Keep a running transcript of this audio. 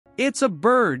It's a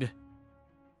bird.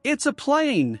 It's a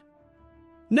plane.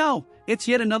 No, it's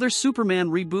yet another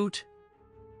Superman reboot.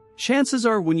 Chances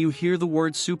are when you hear the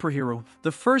word superhero,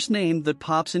 the first name that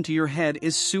pops into your head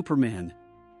is Superman.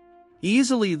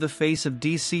 Easily the face of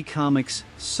DC Comics,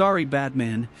 sorry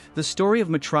Batman, the story of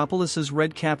Metropolis's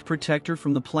red-capped protector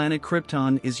from the planet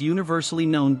Krypton is universally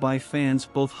known by fans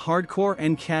both hardcore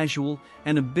and casual,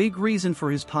 and a big reason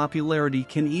for his popularity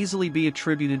can easily be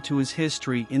attributed to his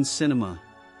history in cinema.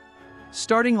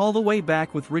 Starting all the way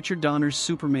back with Richard Donner's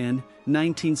Superman,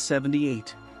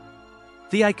 1978.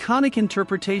 The iconic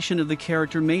interpretation of the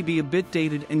character may be a bit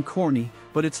dated and corny,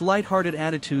 but its lighthearted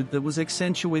attitude that was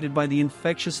accentuated by the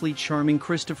infectiously charming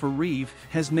Christopher Reeve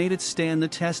has made it stand the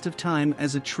test of time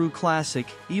as a true classic,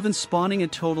 even spawning a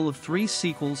total of 3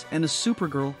 sequels and a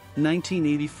Supergirl,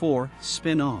 1984,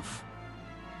 spin-off.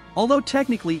 Although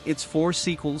technically it's 4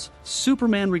 sequels,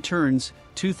 Superman Returns,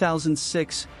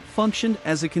 2006, functioned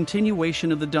as a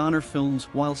continuation of the Donner films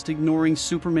whilst ignoring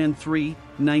Superman 3,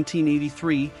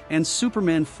 1983, and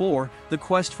Superman 4, The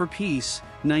Quest for Peace,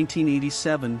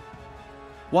 1987.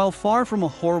 While far from a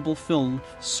horrible film,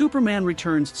 Superman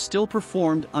Returns still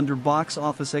performed under box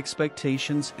office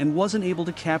expectations and wasn't able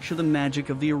to capture the magic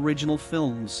of the original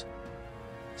films.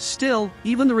 Still,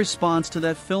 even the response to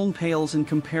that film pales in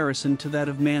comparison to that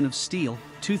of Man of Steel,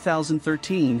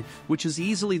 2013, which is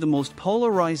easily the most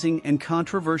polarizing and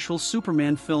controversial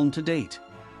Superman film to date.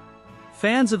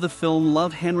 Fans of the film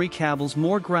love Henry Cavill's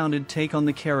more grounded take on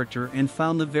the character and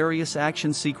found the various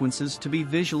action sequences to be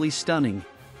visually stunning.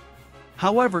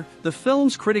 However, the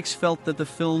film's critics felt that the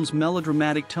film's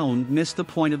melodramatic tone missed the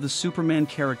point of the Superman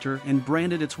character and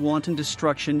branded its wanton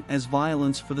destruction as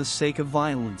violence for the sake of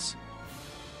violence.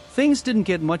 Things didn't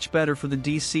get much better for the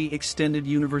DC Extended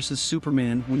Universe's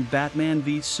Superman when Batman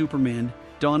v Superman,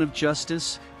 Dawn of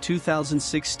Justice,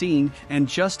 2016, and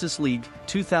Justice League,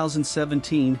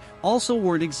 2017, also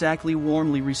weren't exactly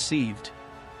warmly received.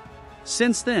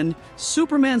 Since then,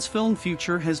 Superman's film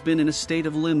future has been in a state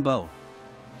of limbo.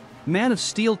 Man of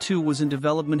Steel 2 was in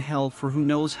development hell for who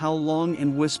knows how long,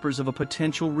 and whispers of a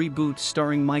potential reboot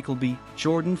starring Michael B.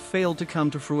 Jordan failed to come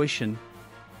to fruition.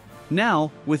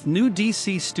 Now, with new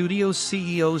DC Studios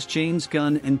CEOs James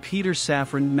Gunn and Peter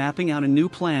Safran mapping out a new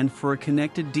plan for a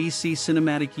connected DC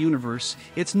cinematic universe,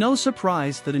 it's no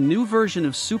surprise that a new version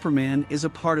of Superman is a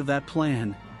part of that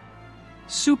plan.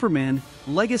 Superman: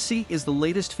 Legacy is the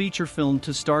latest feature film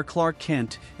to star Clark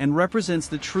Kent and represents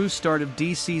the true start of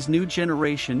DC's new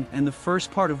generation and the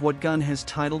first part of what Gunn has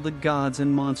titled the Gods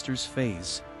and Monsters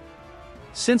phase.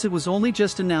 Since it was only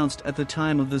just announced at the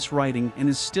time of this writing and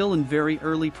is still in very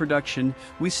early production,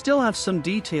 we still have some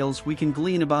details we can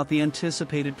glean about the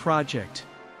anticipated project.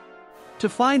 To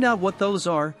find out what those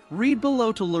are, read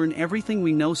below to learn everything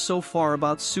we know so far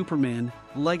about Superman: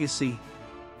 Legacy.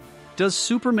 Does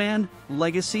Superman: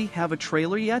 Legacy have a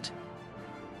trailer yet?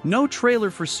 No trailer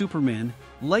for Superman: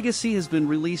 Legacy has been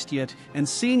released yet, and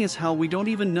seeing as how we don't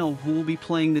even know who will be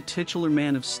playing the titular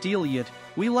Man of Steel yet,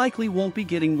 we likely won't be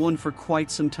getting one for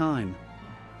quite some time.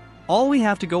 All we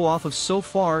have to go off of so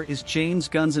far is James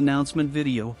Gunn's announcement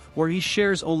video, where he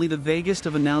shares only the vaguest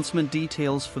of announcement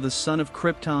details for the Son of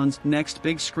Krypton's next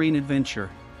big screen adventure.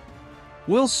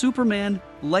 Will Superman: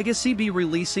 Legacy be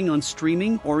releasing on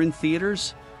streaming or in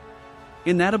theaters?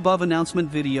 In that above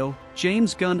announcement video,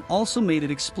 James Gunn also made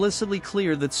it explicitly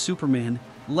clear that Superman: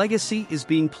 Legacy is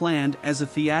being planned as a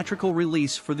theatrical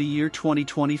release for the year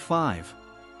 2025.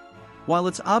 While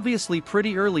it's obviously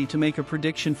pretty early to make a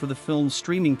prediction for the film's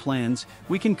streaming plans,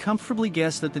 we can comfortably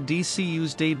guess that the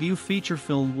DCU's debut feature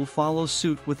film will follow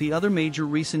suit with the other major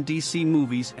recent DC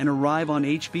movies and arrive on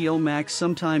HBO Max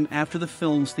sometime after the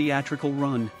film's theatrical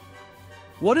run.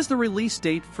 What is the release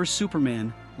date for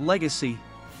Superman: Legacy?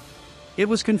 It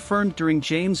was confirmed during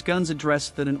James Gunn's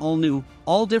address that an all-new,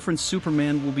 all-different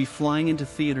Superman will be flying into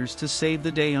theaters to save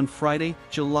the day on Friday,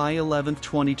 July 11,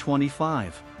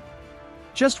 2025.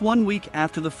 Just 1 week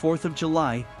after the 4th of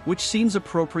July, which seems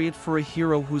appropriate for a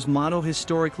hero whose motto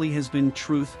historically has been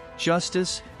truth,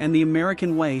 justice, and the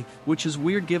American way, which is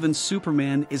weird given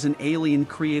Superman is an alien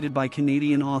created by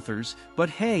Canadian authors, but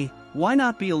hey, why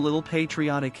not be a little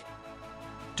patriotic?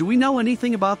 Do we know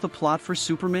anything about the plot for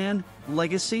Superman: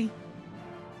 Legacy?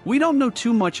 We don't know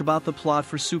too much about the plot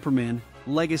for Superman: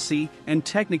 Legacy, and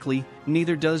technically,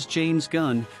 neither does James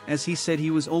Gunn, as he said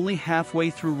he was only halfway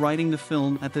through writing the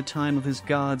film at the time of his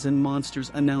Gods and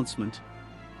Monsters announcement.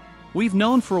 We've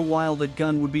known for a while that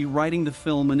Gunn would be writing the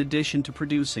film in addition to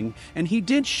producing, and he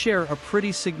did share a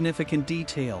pretty significant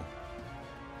detail.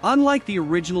 Unlike the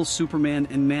original Superman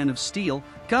and Man of Steel,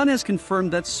 Gunn has confirmed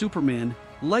that Superman: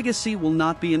 Legacy will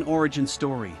not be an origin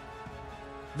story.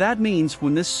 That means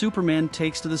when this Superman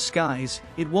takes to the skies,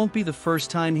 it won't be the first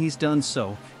time he's done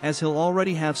so, as he'll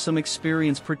already have some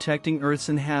experience protecting Earth's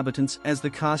inhabitants as the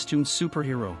costumed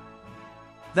superhero.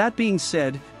 That being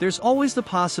said, there's always the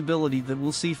possibility that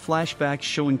we'll see flashbacks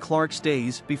showing Clark's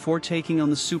days before taking on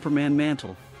the Superman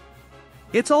mantle.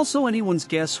 It's also anyone's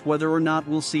guess whether or not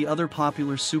we'll see other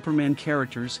popular Superman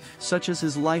characters, such as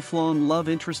his lifelong love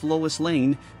interest Lois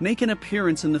Lane, make an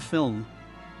appearance in the film.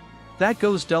 That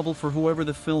goes double for whoever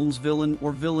the film's villain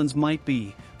or villains might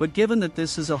be, but given that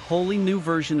this is a wholly new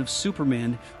version of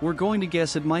Superman, we're going to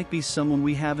guess it might be someone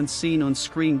we haven't seen on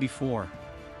screen before.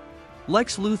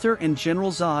 Lex Luthor and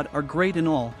General Zod are great and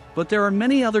all, but there are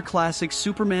many other classic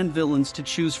Superman villains to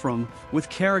choose from, with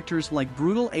characters like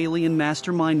brutal alien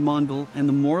mastermind Monville and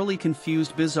the morally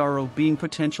confused Bizarro being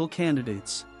potential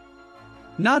candidates.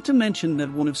 Not to mention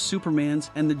that one of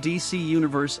Superman's and the DC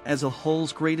Universe as a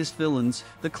whole's greatest villains,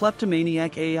 the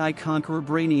kleptomaniac AI conqueror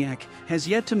Brainiac, has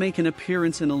yet to make an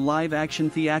appearance in a live-action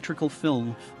theatrical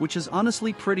film, which is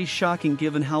honestly pretty shocking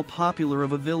given how popular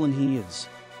of a villain he is.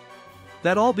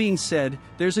 That all being said,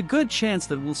 there's a good chance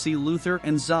that we'll see Luthor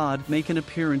and Zod make an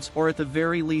appearance or at the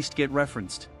very least get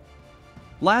referenced.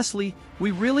 Lastly, we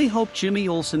really hope Jimmy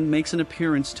Olsen makes an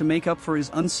appearance to make up for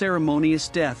his unceremonious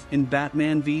death in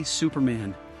Batman v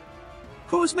Superman.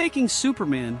 Who's making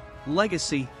Superman?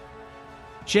 Legacy.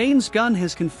 James Gunn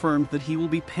has confirmed that he will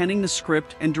be penning the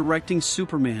script and directing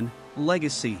Superman,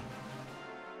 Legacy.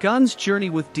 Gunn's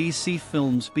journey with DC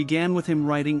Films began with him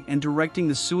writing and directing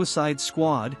The Suicide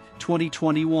Squad,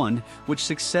 2021, which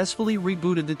successfully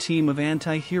rebooted the team of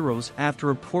anti-heroes after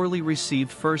a poorly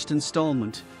received first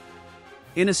installment.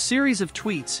 In a series of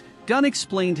tweets, Gunn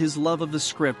explained his love of the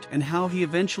script and how he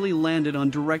eventually landed on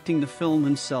directing the film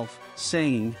himself,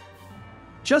 saying,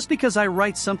 "Just because I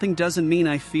write something doesn't mean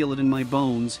I feel it in my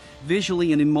bones,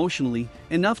 visually and emotionally,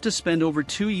 enough to spend over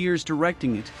 2 years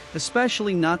directing it,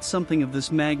 especially not something of this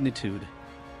magnitude.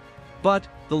 But,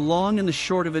 the long and the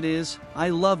short of it is, I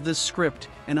love this script,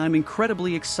 and I'm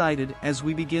incredibly excited as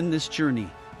we begin this journey."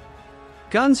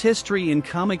 Gunn's history in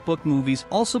comic book movies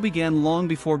also began long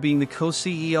before being the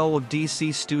co-CEO of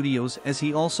DC Studios, as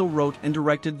he also wrote and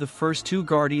directed the first 2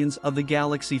 Guardians of the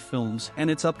Galaxy films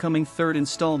and its upcoming 3rd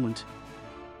installment.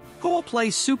 Who will play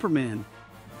Superman?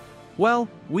 Well,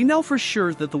 we know for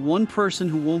sure that the one person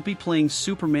who won't be playing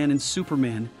Superman in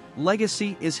Superman,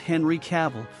 Legacy, is Henry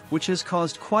Cavill, which has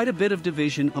caused quite a bit of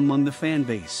division among the fan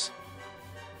base.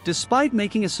 Despite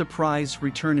making a surprise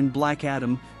return in Black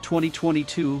Adam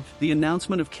 2022, the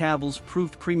announcement of Cavill's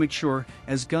proved premature,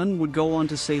 as Gunn would go on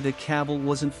to say that Cavill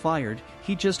wasn't fired,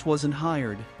 he just wasn't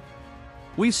hired.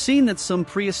 We've seen that some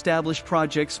pre-established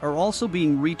projects are also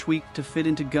being retweaked to fit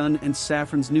into Gunn and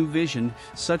Safran's new vision,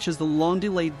 such as the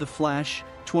long-delayed The Flash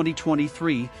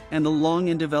 2023 and the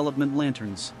long-in-development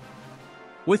Lanterns.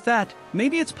 With that,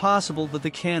 maybe it's possible that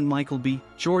the Michael B.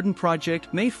 Jordan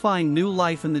project may find new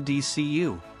life in the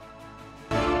DCU.